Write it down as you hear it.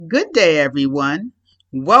Good day, everyone.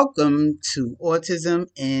 Welcome to Autism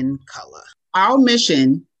in Color. Our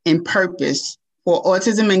mission and purpose for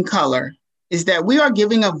Autism in Color is that we are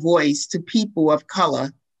giving a voice to people of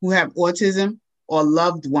color who have autism or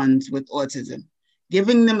loved ones with autism,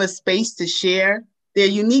 giving them a space to share their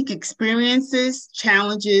unique experiences,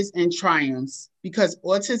 challenges, and triumphs because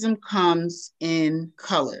autism comes in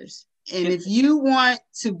colors. And if you want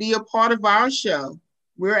to be a part of our show,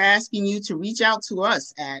 we're asking you to reach out to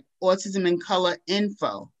us at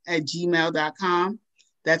autismincolorinfo@gmail.com.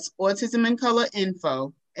 That's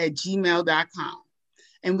autismincolorinfo@gmail.com.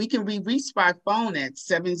 And we can be reached by phone at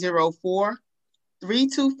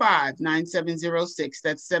 704-325-9706.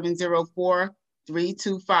 That's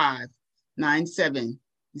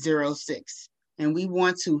 704-325-9706. And we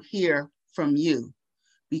want to hear from you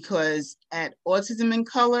because at Autism in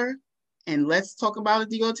Color and Let's Talk About It,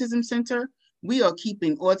 the Autism Center, we are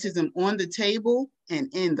keeping autism on the table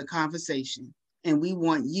and in the conversation. And we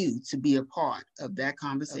want you to be a part of that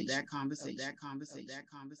conversation.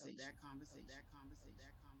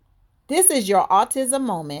 This is your autism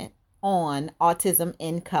moment on Autism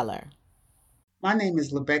in Color. My name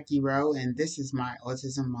is LeBecky Rowe, and this is my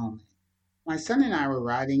autism moment. My son and I were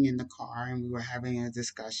riding in the car, and we were having a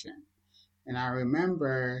discussion. And I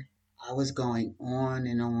remember I was going on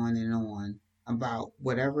and on and on about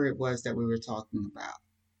whatever it was that we were talking about.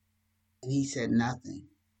 And he said nothing.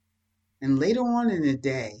 And later on in the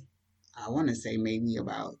day, I want to say maybe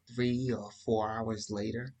about 3 or 4 hours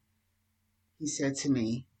later, he said to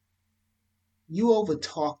me, "You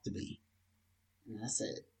overtalked me." And I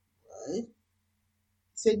said, "What?" He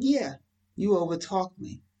said, "Yeah, you overtalked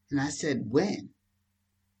me." And I said, "When?"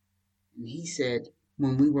 And he said,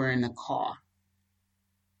 "When we were in the car."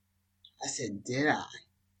 I said, "Did I?"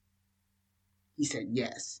 He said,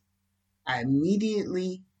 "Yes." I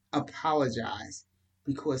immediately apologized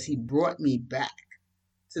because he brought me back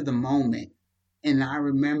to the moment. And I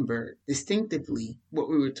remember distinctively what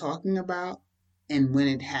we were talking about and when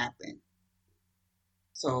it happened.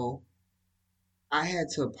 So I had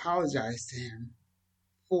to apologize to him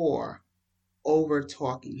for over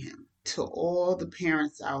talking him. To all the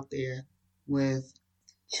parents out there with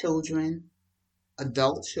children,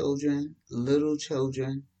 adult children, little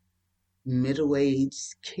children,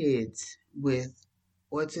 middle-aged kids with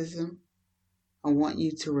autism, I want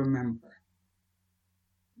you to remember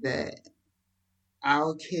that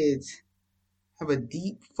our kids have a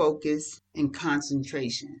deep focus and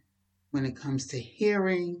concentration when it comes to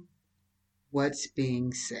hearing what's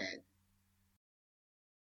being said.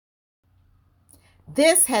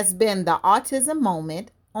 This has been the autism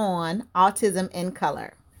moment on Autism in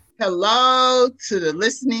Color. Hello to the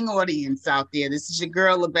listening audience out there. This is your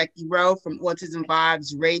girl, LeBecky Rowe from Autism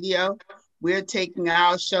Vibes Radio. We're taking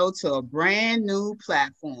our show to a brand new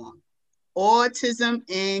platform, Autism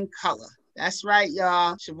in Color. That's right,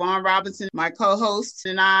 y'all. Siobhan Robinson, my co-host,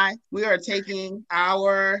 and we are taking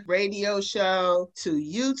our radio show to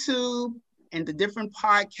YouTube and the different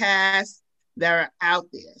podcasts that are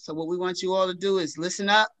out there. So what we want you all to do is listen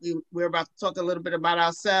up. We're about to talk a little bit about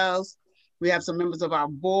ourselves. We have some members of our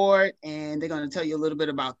board, and they're going to tell you a little bit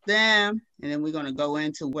about them, and then we're going to go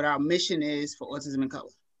into what our mission is for Autism in Color.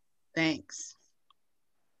 Thanks.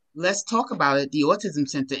 Let's Talk About It, the Autism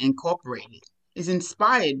Center Incorporated is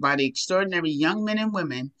inspired by the extraordinary young men and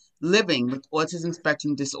women living with autism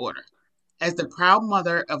spectrum disorder. As the proud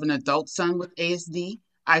mother of an adult son with ASD,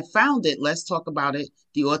 I founded Let's Talk About It,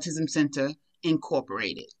 the Autism Center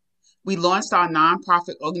Incorporated. We launched our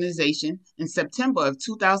nonprofit organization in September of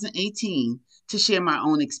 2018 to share my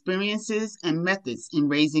own experiences and methods in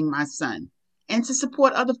raising my son and to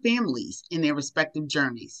support other families in their respective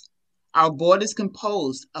journeys. Our board is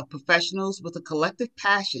composed of professionals with a collective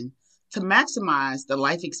passion to maximize the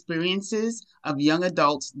life experiences of young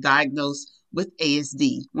adults diagnosed with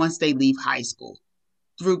ASD once they leave high school.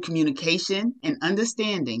 Through communication and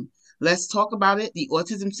understanding, Let's Talk About It, the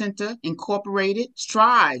Autism Center Incorporated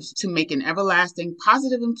strives to make an everlasting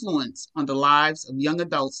positive influence on the lives of young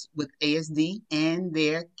adults with ASD and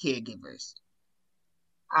their caregivers.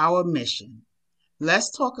 Our mission. Let's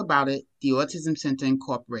Talk About It, the Autism Center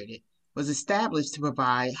Incorporated was established to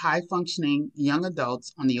provide high-functioning young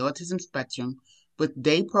adults on the autism spectrum with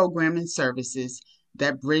day programming services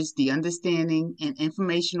that bridge the understanding and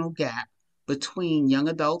informational gap between young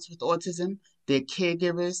adults with autism, their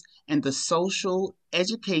caregivers, and the social,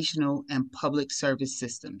 educational, and public service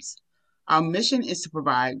systems. Our mission is to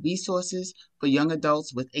provide resources for young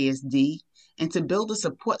adults with ASD and to build a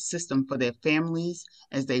support system for their families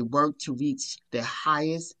as they work to reach their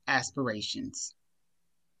highest aspirations.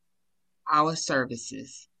 Our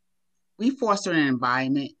services. We foster an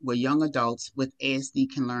environment where young adults with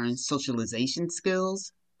ASD can learn socialization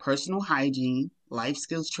skills, personal hygiene, life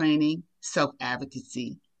skills training,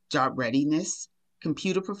 self-advocacy, job readiness,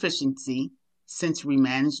 computer proficiency, sensory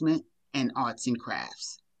management, and arts and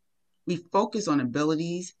crafts. We focus on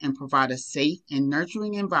abilities and provide a safe and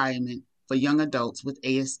nurturing environment for young adults with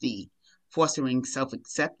ASD, fostering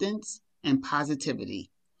self-acceptance and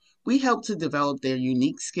positivity. We help to develop their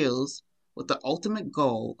unique skills with the ultimate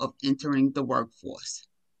goal of entering the workforce.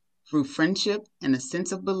 Through friendship and a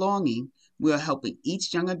sense of belonging, we are helping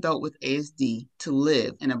each young adult with ASD to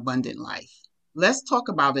live an abundant life. Let's Talk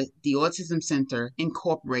About It, the Autism Center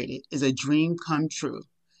Incorporated is a dream come true,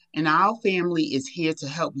 and our family is here to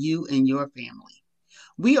help you and your family.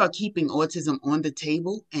 We are keeping autism on the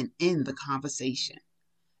table and in the conversation.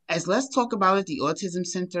 As Let's Talk About It, the Autism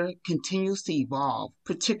Center continues to evolve,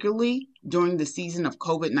 particularly during the season of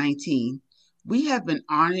COVID-19, we have been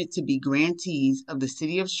honored to be grantees of the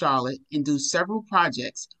City of Charlotte and do several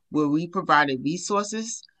projects where we provided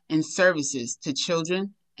resources and services to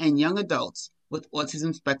children and young adults with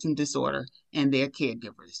autism spectrum disorder and their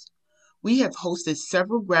caregivers. We have hosted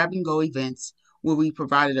several grab and go events where we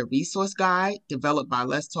provided a resource guide developed by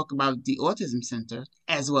Let's Talk About It, the Autism Center,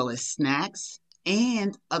 as well as snacks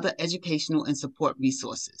and other educational and support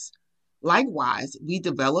resources. Likewise, we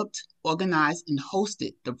developed, organized, and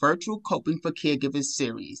hosted the Virtual Coping for Caregivers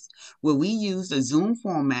series, where we used a Zoom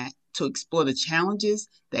format to explore the challenges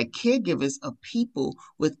that caregivers of people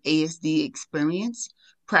with ASD experience,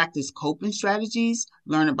 practice coping strategies,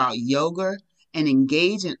 learn about yoga, and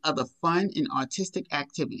engage in other fun and artistic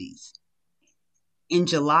activities. In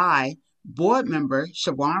July, board member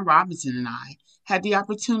Siobhan Robinson and I had the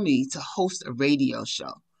opportunity to host a radio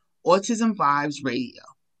show, Autism Vibes Radio,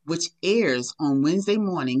 which airs on Wednesday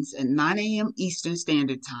mornings at 9 a.m. Eastern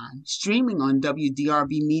Standard Time, streaming on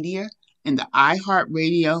WDRB Media and the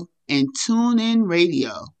iHeartRadio and TuneIn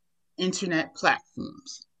Radio internet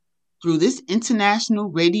platforms. Through this international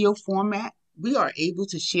radio format, we are able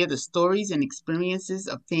to share the stories and experiences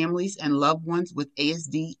of families and loved ones with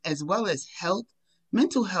ASD, as well as health,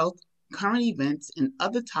 mental health, current events, and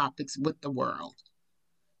other topics with the world.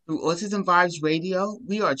 Through Autism Vibes Radio,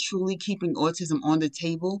 we are truly keeping autism on the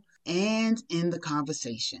table and in the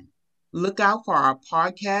conversation. Look out for our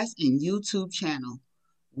podcast and YouTube channel.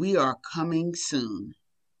 We are coming soon.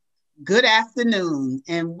 Good afternoon,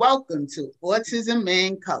 and welcome to Autism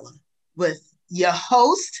in Color with your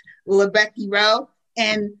host, LaBecky Rowe,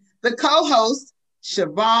 and the co-host,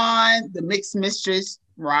 Siobhan, the Mixed Mistress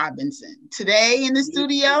Robinson. Today in the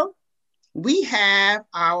studio, we have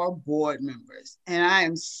our board members, and I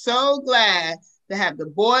am so glad to have the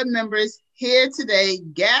board members here today,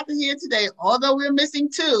 gathered here today, although we're missing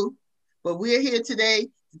two, but we're here today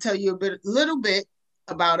to tell you a little bit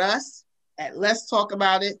about us at Let's Talk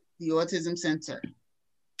About It, the Autism Center.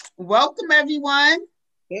 Welcome, everyone.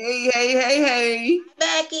 Hey.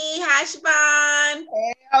 Becky, hi, Siobhan.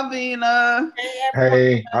 Hey, Alvina.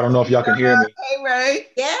 Hey, I don't know if y'all can hear me. Hey, Ray.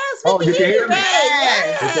 Yes, we can hear you, Ray.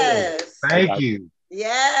 Yes. Thank you.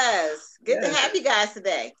 Yes. Good to have you guys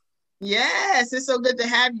today. Yes, it's so good to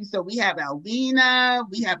have you. So we have Alvina,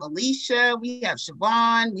 we have Alicia, we have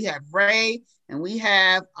Siobhan, we have Ray, and we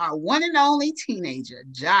have our one and only teenager,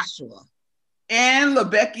 Joshua. And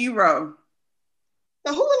LaBecky Rowe.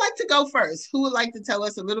 So who would like to go first? Who would like to tell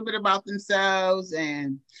us a little bit about themselves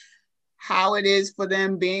and how it is for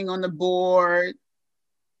them being on the board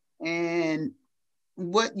and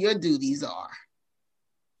what your duties are?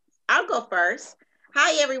 I'll go first.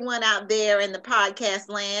 Hi, everyone out there in the podcast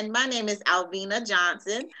land. My name is Alvina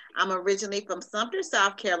Johnson. I'm originally from Sumter,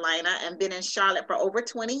 South Carolina, and been in Charlotte for over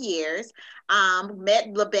 20 years.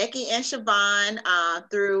 Met LaBecky and Siobhan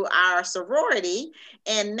through our sorority,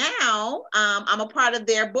 and now I'm a part of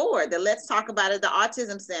their board, the Let's Talk About It, the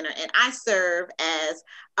Autism Center, and I serve as,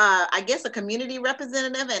 I guess, a community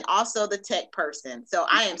representative and also the tech person. So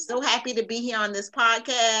I am so happy to be here on this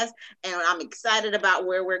podcast, and I'm excited about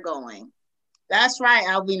where we're going. That's right,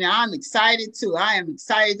 Alvina. I'm excited too. I am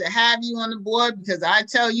excited to have you on the board because I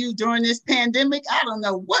tell you, during this pandemic, I don't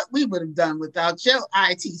know what we would have done without your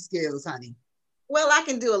IT skills, honey. Well, I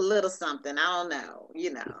can do a little something. I don't know,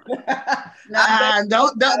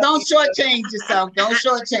 Don't shortchange yourself. Don't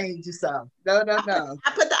shortchange yourself. No.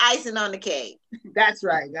 I put the icing on the cake. That's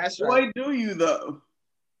right. Boy, do you though.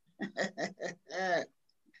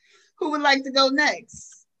 Who would like to go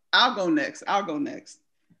next? I'll go next.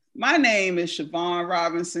 My name is Siobhan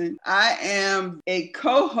Robinson. I am a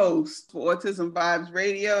co-host for Autism Vibes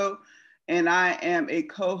Radio, and I am a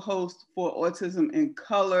co-host for Autism in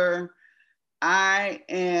Color. I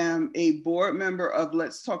am a board member of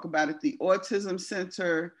Let's Talk About It, the Autism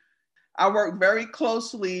Center. I work very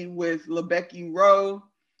closely with LeBecky Rowe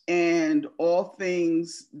and all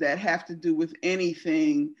things that have to do with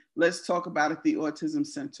anything Let's Talk About It, the Autism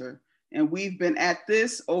Center. And we've been at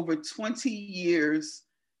this over 20 years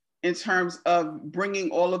in terms of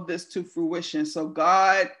bringing all of this to fruition. So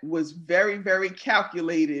God was very, very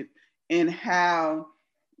calculated in how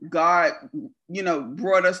God,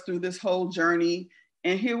 brought us through this whole journey.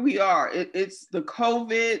 And here we are. It's the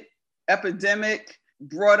COVID epidemic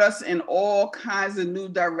brought us in all kinds of new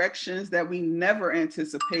directions that we never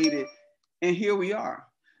anticipated. And here we are.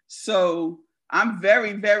 So I'm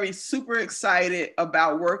very, very super excited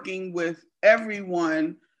about working with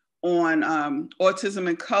everyone on Autism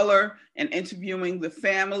in Color and interviewing the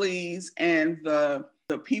families and the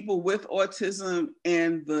people with autism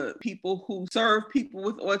and the people who serve people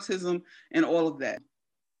with autism and all of that.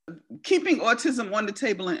 Keeping autism on the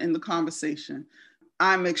table in the conversation.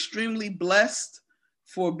 I'm extremely blessed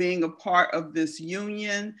for being a part of this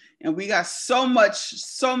union. And we got so much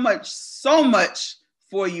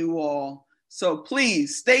for you all. So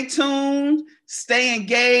please stay tuned, stay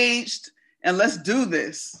engaged, and let's do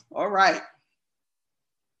this. All right.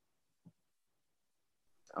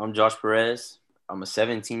 I'm Josh Perez. I'm a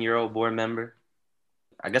 17-year-old board member.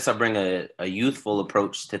 I guess I bring a youthful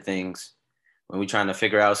approach to things when we're trying to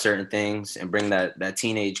figure out certain things and bring that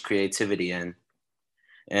teenage creativity in.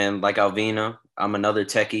 And like Alvina, I'm another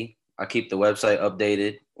techie. I keep the website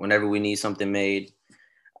updated whenever we need something made.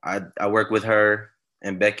 I work with her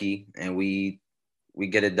and Becky, and we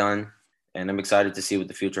get it done. And I'm excited to see what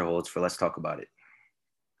the future holds for Let's Talk About It.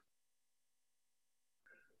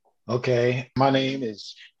 Okay, my name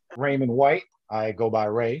is Raymond White. I go by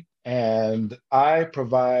Ray, and I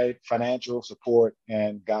provide financial support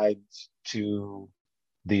and guidance to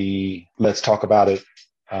the Let's Talk About It,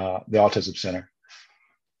 the Autism Center.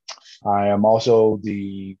 I am also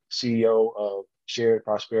the CEO of Shared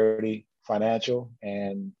Prosperity Financial,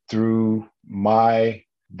 and through my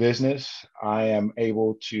business, I am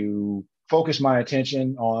able to focus my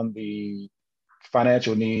attention on the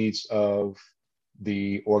financial needs of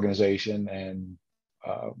the organization, and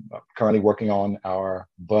currently working on our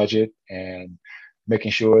budget and making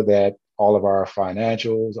sure that all of our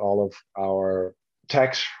financials, all of our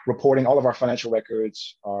tax reporting, all of our financial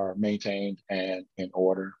records are maintained and in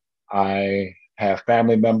order. I have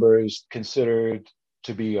family members considered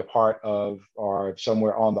to be a part of or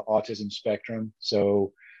somewhere on the autism spectrum.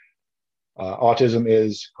 So autism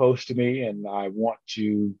is close to me, and I want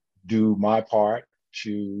to do my part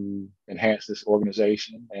to enhance this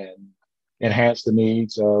organization and enhance the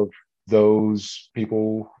needs of those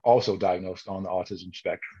people also diagnosed on the autism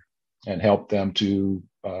spectrum and help them to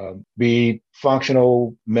be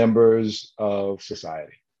functional members of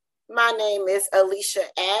society. My name is Alicia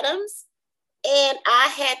Adams, and I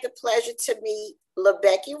had the pleasure to meet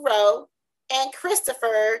LeBecky Rowe and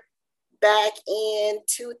Christopher back in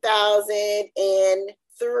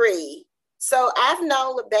 2003. So I've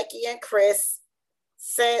known LeBecky and Chris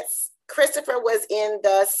since Christopher was in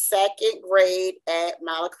the second grade at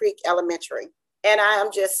Mile Creek Elementary. And I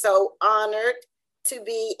am just so honored to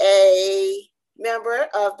be a member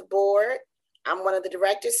of the board. I'm one of the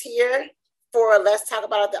directors here for Let's Talk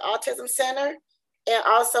About the Autism Center. And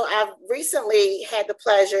also I've recently had the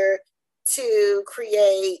pleasure to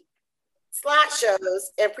create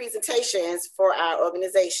slideshows and presentations for our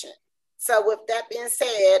organization. So with that being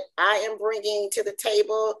said, I am bringing to the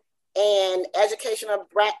table an educational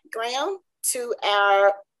background to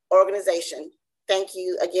our organization. Thank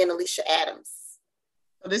you again, Alicia Adams.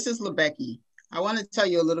 This is LeBecky. I want to tell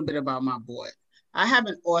you a little bit about my board. I have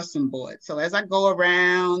an awesome board. So as I go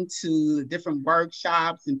around to different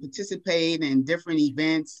workshops and participate in different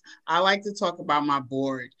events, I like to talk about my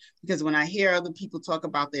board, because when I hear other people talk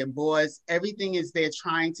about their boards, everything is they're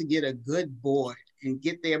trying to get a good board and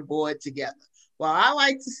get their board together. Well, I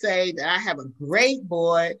like to say that I have a great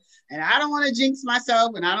board, and I don't want to jinx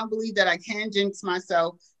myself, and I don't believe that I can jinx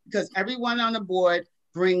myself, because everyone on the board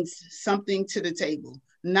brings something to the table.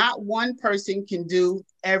 Not one person can do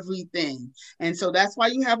everything. And so that's why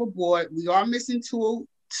you have a board. We are missing two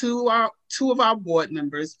of our board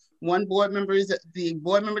members. One board member is the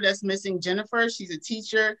board member that's missing, Jennifer. She's a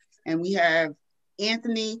teacher. And we have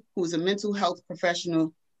Anthony, who's a mental health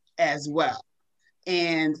professional as well.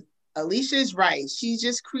 And Alicia is right. She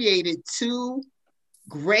just created two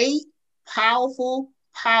great, powerful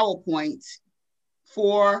PowerPoints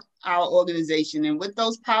for our organization. And with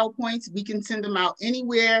those PowerPoints, we can send them out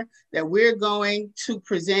anywhere that we're going to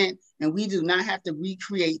present, and we do not have to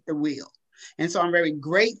recreate the wheel. And so I'm very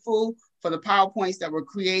grateful for the PowerPoints that were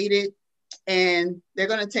created, and they're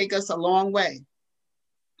going to take us a long way.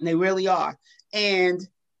 And they really are. And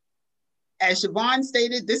as Siobhan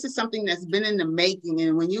stated, this is something that's been in the making.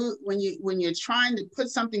 And when you're trying to put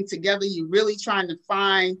something together, you're really trying to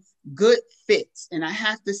find good fits. And I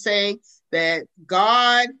have to say that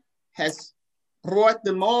God has brought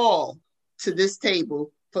them all to this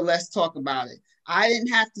table for Let's Talk About It. I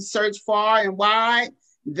didn't have to search far and wide.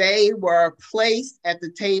 They were placed at the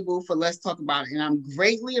table for Let's Talk About It. And I'm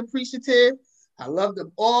greatly appreciative. I love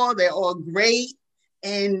them all. They're all great.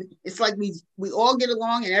 And it's like we all get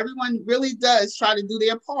along, and everyone really does try to do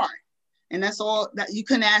their part. And that's all that you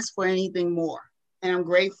couldn't ask for anything more. And I'm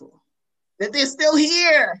grateful that they're still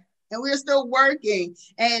here and we're still working.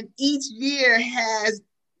 And each year has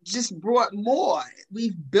just brought more.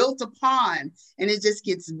 We've built upon, and it just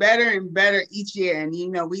gets better and better each year. And,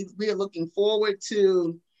 we are looking forward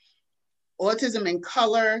to Autism in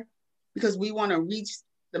Color because we want to reach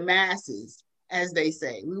the masses. As they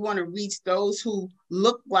say, we want to reach those who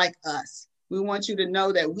look like us. We want you to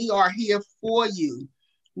know that we are here for you.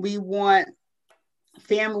 We want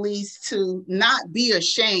families to not be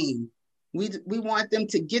ashamed. We want them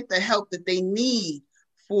to get the help that they need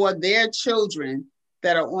for their children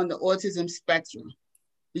that are on the autism spectrum.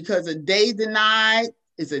 Because a day denied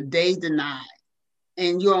is a day denied,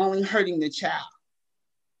 and you're only hurting the child.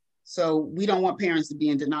 So we don't want parents to be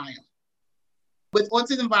in denial. With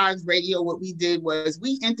Autism Vibes Radio, what we did was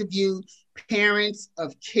we interviewed parents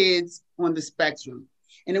of kids on the spectrum.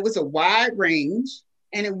 And it was a wide range,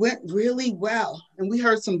 and it went really well. And we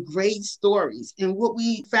heard some great stories. And what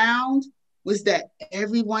we found was that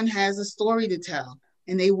everyone has a story to tell,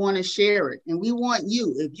 and they want to share it. And we want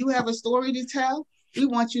you, if you have a story to tell, we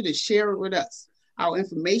want you to share it with us. Our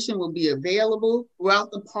information will be available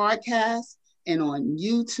throughout the podcast and on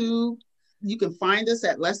YouTube. You can find us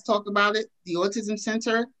at Let's Talk About It,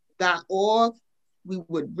 theautismcenter.org. We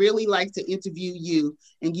would really like to interview you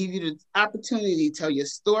and give you the opportunity to tell your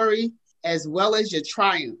story as well as your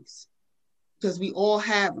triumphs, because we all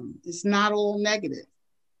have them. It's not all negative.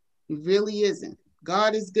 It really isn't.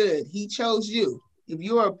 God is good. He chose you. If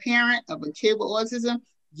you're a parent of a kid with autism,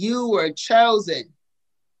 you were chosen.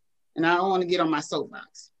 And I don't want to get on my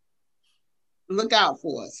soapbox. Look out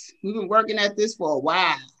for us. We've been working at this for a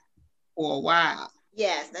while.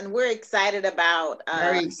 Yes, and we're excited about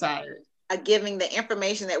very excited. Giving the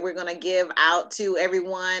information that we're going to give out to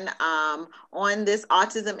everyone on this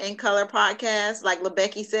Autism in Color podcast. Like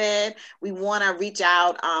LaBecky said, we want to reach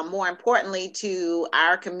out more importantly to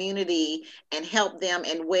our community and help them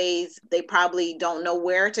in ways they probably don't know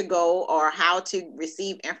where to go or how to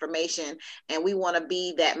receive information. And we want to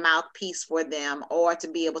be that mouthpiece for them, or to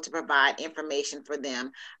be able to provide information for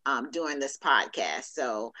them during this podcast.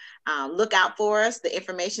 So look out for us. The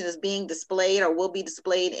information is being displayed or will be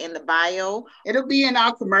displayed in the bio. It'll be in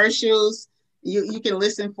our commercials. You can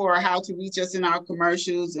listen for how to reach us in our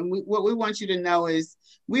commercials. And what we want you to know is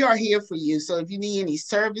we are here for you. So if you need any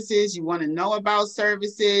services, you want to know about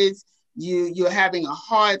services, you're having a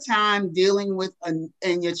hard time dealing with,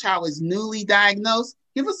 and your child is newly diagnosed,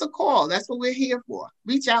 give us a call. That's what we're here for.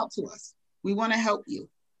 Reach out to us. We want to help you.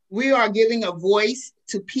 We are giving a voice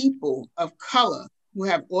to people of color who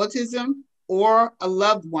have autism or a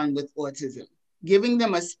loved one with autism, giving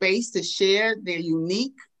them a space to share their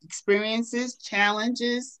unique experiences,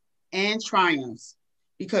 challenges, and triumphs,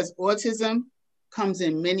 because autism comes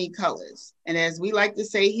in many colors. And as we like to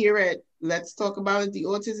say here at Let's Talk About It, the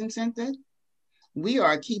Autism Center, we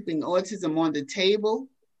are keeping autism on the table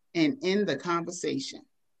and in the conversation.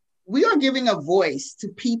 We are giving a voice to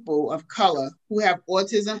people of color who have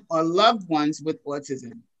autism or loved ones with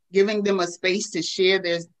autism, giving them a space to share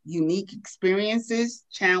their unique experiences,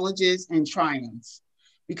 challenges, and triumphs,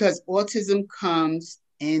 because autism comes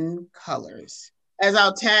in colors. As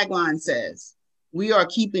our tagline says, we are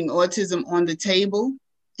keeping autism on the table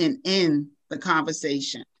and in the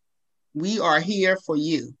conversation. We are here for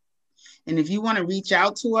you. And if you want to reach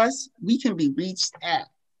out to us, we can be reached at.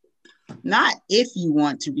 Not if you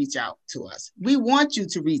want to reach out to us. We want you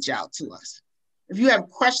to reach out to us. If you have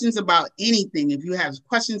questions about anything, if you have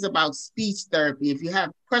questions about speech therapy, if you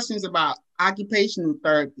have questions about occupational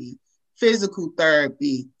therapy, physical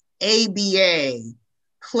therapy, ABA,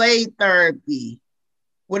 play therapy,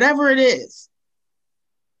 whatever it is,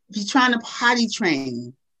 if you're trying to potty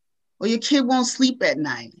train, or your kid won't sleep at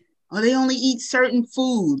night, or they only eat certain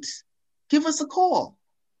foods, give us a call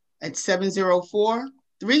at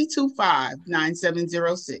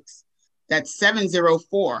 704-325-9706. That's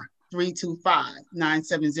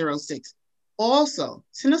 704-325-9706. Also,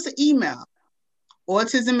 send us an email,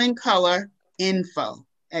 autismincolor.info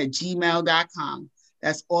autismincolor@gmail.com.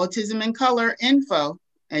 That's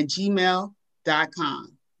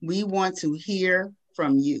autismincolor@gmail.com. We want to hear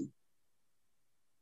from you.